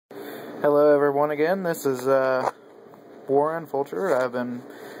Hello everyone again, this is Warren Fulcher.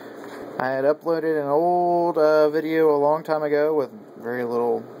 I had uploaded an old video a long time ago with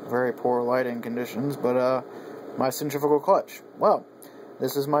very poor lighting conditions, but my centrifugal clutch. Well,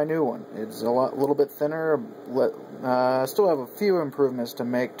 this is my new one. It's a little bit thinner. I still have a few improvements to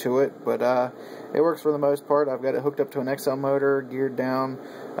make to it, but it works for the most part. I've got it hooked up to an XL motor, geared down.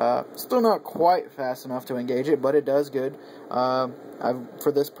 Still not quite fast enough to engage it, but it does good.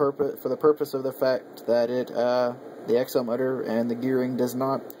 For the purpose of the fact that the XL motor and the gearing does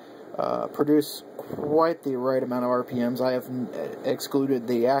not produce quite the right amount of RPMs, I have excluded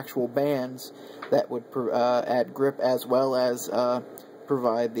the actual bands that would add grip as well as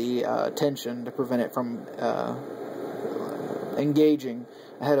provide the tension to prevent it from engaging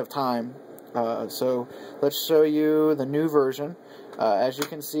ahead of time. So let's show you the new version. As you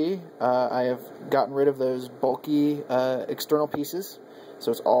can see, I have gotten rid of those bulky external pieces,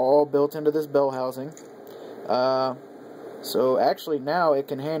 so it's all built into this bell housing. So actually now it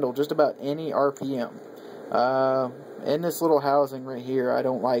can handle just about any RPM. In this little housing right here, I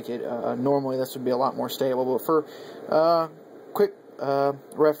don't like it. Normally this would be a lot more stable, but for quick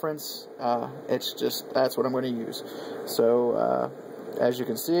reference, that's what I'm going to use. So as you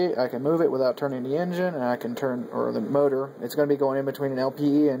can see, I can move it without turning the engine, and I can turn, or the motor. It's going to be going in between an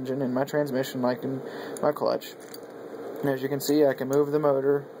LPE engine and my transmission, like in my clutch. And as you can see, I can move the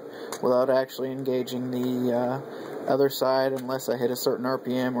motor without actually engaging the other side unless I hit a certain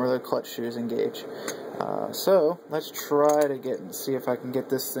RPM or the clutch shoes engage. So let's try to see if I can get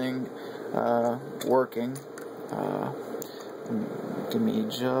this thing working. Give me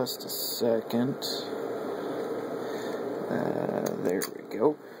just a second. There we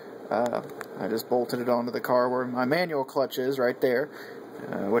go. I just bolted it onto the car where my manual clutch is, right there,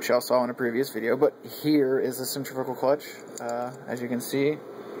 which y'all saw in a previous video. But here is the centrifugal clutch. As you can see,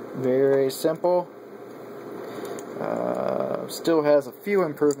 very simple. Still has a few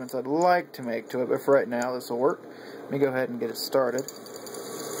improvements I'd like to make to it, but for right now this will work. Let me go ahead and get it started.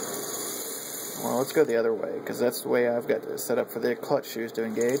 Well, let's go the other way, because that's the way I've got this set up for the clutch shoes to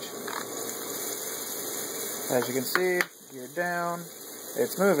engage. As you can see, geared down,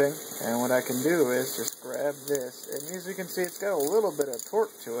 it's moving, and what I can do is just grab this, and as you can see, it's got a little bit of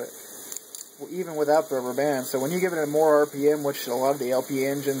torque to it, even without the rubber band. So when you give it a more RPM, which a lot of the LP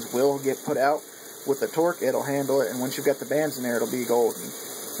engines will get put out, with the torque, it'll handle it, and once you've got the bands in there, it'll be golden.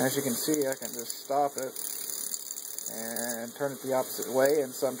 And as you can see, I can just stop it and turn it the opposite way,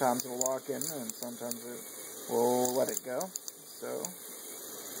 and sometimes it'll lock in, and sometimes it will let it go. So,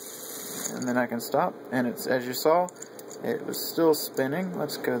 and then I can stop, and it's, as you saw, it was still spinning.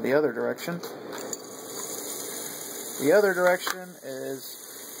 Let's go the other direction. The other direction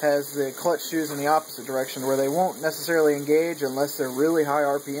has the clutch shoes in the opposite direction, where they won't necessarily engage unless they're really high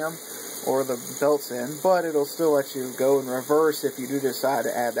RPM or the belt's in, but it'll still let you go in reverse if you do decide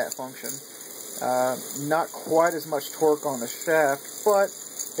to add that function. Not quite as much torque on the shaft, but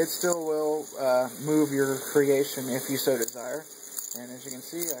it still will move your creation if you so desire. And as you can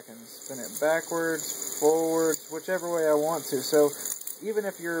see, I can spin it backwards, forwards, whichever way I want to. So even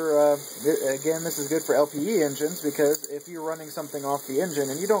if you're, again, this is good for LPE engines, because if you're running something off the engine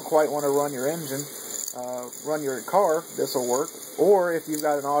and you don't quite want to run your engine, run your car, this will work. Or if you've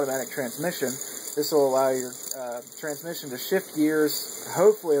got an automatic transmission, this will allow your transmission to shift gears,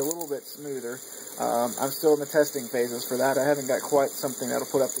 hopefully a little bit smoother. I'm still in the testing phases for that. I haven't got quite something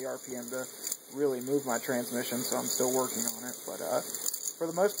that'll put up the RPM to really move my transmission, so I'm still working on it. But for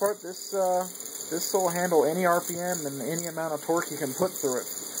the most part, this will handle any RPM and any amount of torque you can put through it.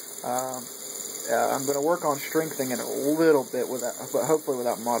 I'm going to work on strengthening it a little bit, but hopefully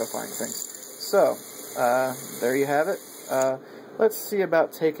without modifying things. So there you have it. Let's see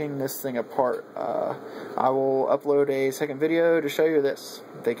about taking this thing apart. I will upload a second video to show you this.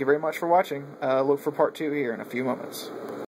 Thank you very much for watching. Look for part 2 here in a few moments.